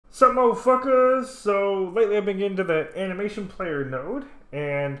Sup motherfuckers? So lately I've been getting to the AnimationPlayer node,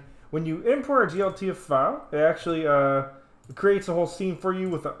 and when you import a GLTF file, it actually creates a whole scene for you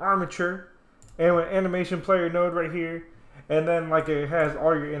with an armature and an AnimationPlayer node right here, and then like it has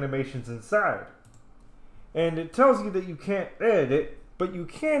all your animations inside. And it tells you that you can't edit it, but you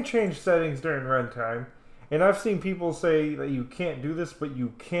can change settings during runtime. And I've seen people say that you can't do this, but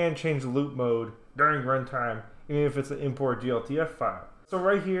you can change the loop mode during runtime, even if it's an import GLTF file. So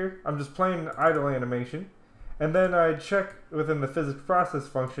right here, I'm just playing an idle animation, and then I check within the physics process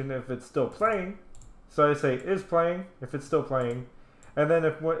function if it's still playing. So I say is playing if it's still playing, and then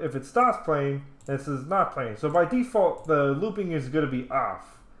if it stops playing, it says not playing. So by default, the looping is going to be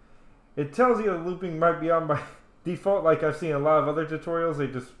off. It tells you the looping might be on by default, like I've seen a lot of other tutorials. They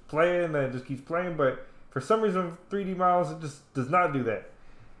just play it and then it just keeps playing, but for some reason 3D models, it just does not do that.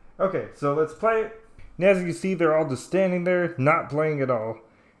 Okay, so let's play it. And as you can see, they're all just standing there, not playing at all,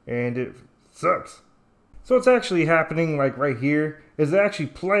 and it sucks. So what's actually happening, like right here, is it actually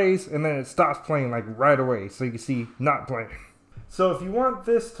plays and then it stops playing like right away. So you can see not playing. So if you want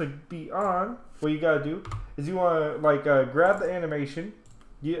this to be on, what you gotta do is you wanna like grab the animation,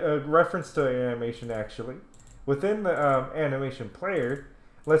 reference to the animation actually, within the animation player.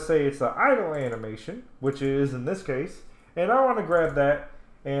 Let's say it's the idle animation, which is in this case, and I want to grab that.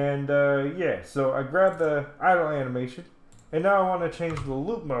 And yeah, so I grab the idle animation, and now I want to change the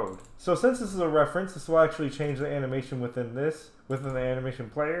loop mode. So since this is a reference, this will actually change the animation within the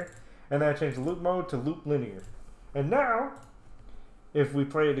animation player, and then I change the loop mode to loop linear. And now, if we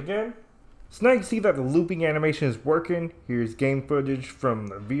play it again, so now you can see that the looping animation is working. Here's game footage from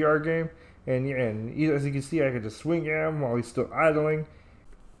the VR game, and yeah, and as you can see, I can just swing at him while he's still idling.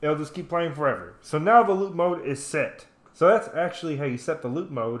 It'll just keep playing forever. So now the loop mode is set. So that's actually how you set the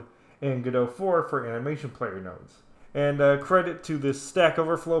loop mode in Godot 4 for AnimationPlayer Nodes. And credit to this Stack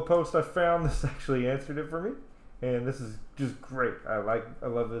Overflow post I found. This actually answered it for me. And this is just great. I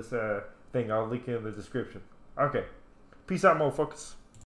love this thing. I'll link it in the description. Okay. Peace out, motherfuckers.